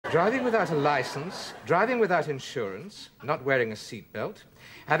Driving without a license, driving without insurance, not wearing a seatbelt,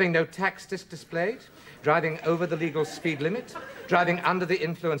 having no tax disc displayed, driving over the legal speed limit, driving under the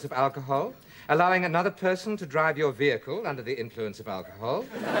influence of alcohol, allowing another person to drive your vehicle under the influence of alcohol,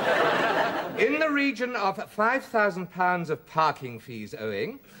 in the region of £5,000 of parking fees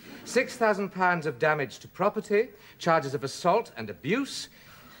owing, £6,000 of damage to property, charges of assault and abuse.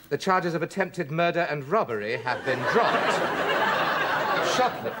 The charges of attempted murder and robbery have been dropped.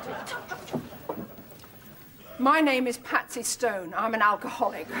 Shoplifting. My name is Patsy Stone. I'm an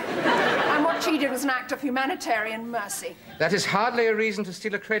alcoholic. And what she did was an act of humanitarian mercy. That is hardly a reason to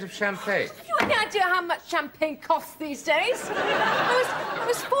steal a crate of champagne. Have you any idea how much champagne costs these days? I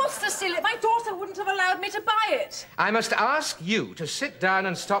was forced to steal it. My daughter wouldn't have allowed me to buy it. I must ask you to sit down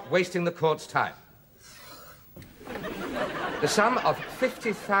and stop wasting the court's time. The sum of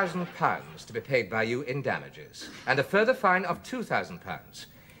 £50,000 to be paid by you in damages, and a further fine of £2,000.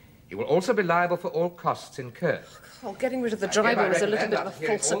 You will also be liable for all costs incurred. Well, getting rid of the driver was a little bit of a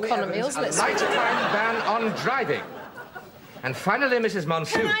false economy, wasn't it? A lifetime ban on driving. And finally, Mrs.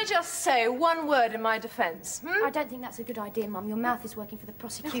 Monsoon. Can I just say one word in my defence? I don't think that's a good idea, Mum. Your mouth is working for the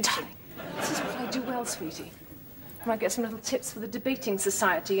prosecution. No, darling, this is what I do well, sweetie. I might get some little tips for the debating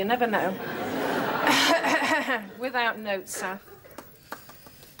society. You never know. Without notes, sir.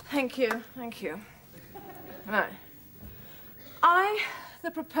 Thank you, thank you. Right.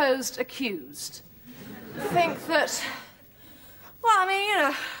 The proposed accused, think that, well, I mean, you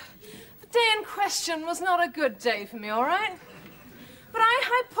know, the day in question was not a good day for me, all right? But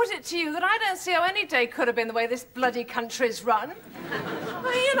I put it to you that I don't see how any day could have been the way this bloody country's run. I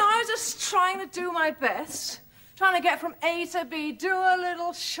mean, you know, I was just trying to do my best, trying to get from A to B, do a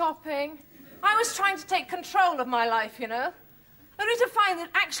little shopping. I was trying to take control of my life, you know, only to find that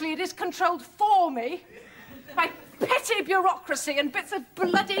actually it is controlled for me by petty bureaucracy and bits of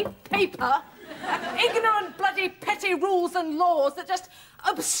bloody paper, ignorant bloody petty rules and laws that just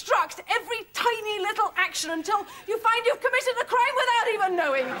obstruct every tiny little action until you find you've committed a crime without even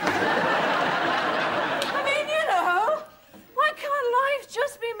knowing. I mean, you know, why can't life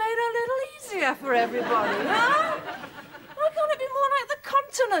just be made a little easier for everybody, huh? Why can't it be more like the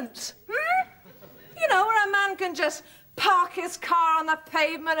continent, You know, where a man can just park his car on the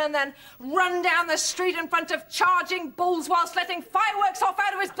pavement and then run down the street in front of charging bulls whilst letting fireworks off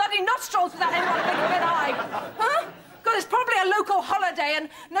out of his bloody nostrils without anyone thinking an eye. Huh? Because it's probably a local holiday and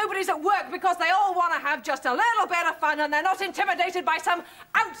nobody's at work because they all want to have just a little bit of fun and they're not intimidated by some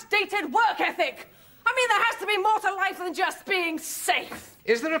outdated work ethic. I mean, there has to be more to life than just being safe.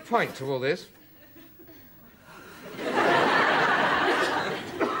 Is there a point to all this?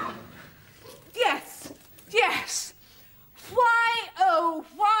 Yes.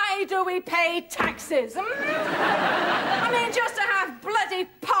 Why do we pay taxes? I mean, just to have bloody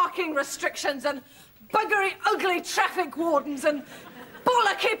parking restrictions and buggery, ugly traffic wardens and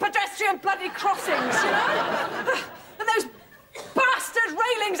bollocky pedestrian bloody crossings, you know? And those bastard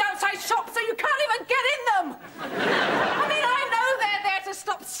railings outside shops so you can't even get in them. I mean, I know they're there to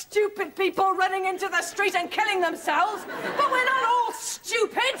stop stupid people running into the street and killing themselves, but we're not all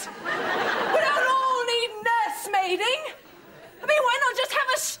stupid. We don't all need nursemaiding. I mean, why not just have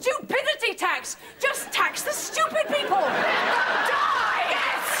a stupidity tax? Just tax the stupid people. Die!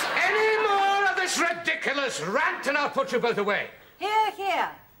 Yes! Any more of this ridiculous rant and I'll put you both away. Hear, hear.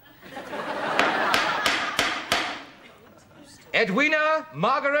 Edwina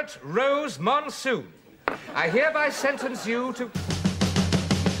Margaret Rose Monsoon, I hereby sentence you to...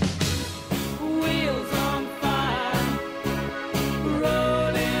 Wheels on fire,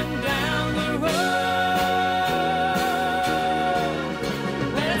 rolling down the road.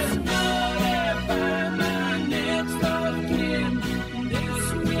 Let's know where my next of kin.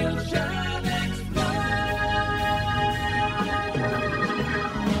 This will shall explode.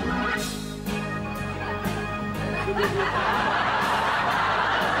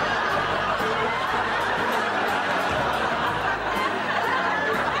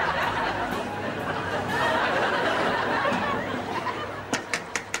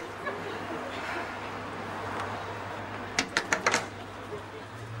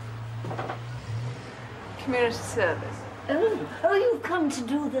 Community service. Oh, you've come to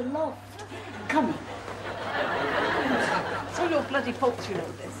do the loft. Come in. It's all your bloody fault, you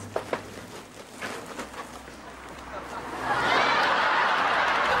know this.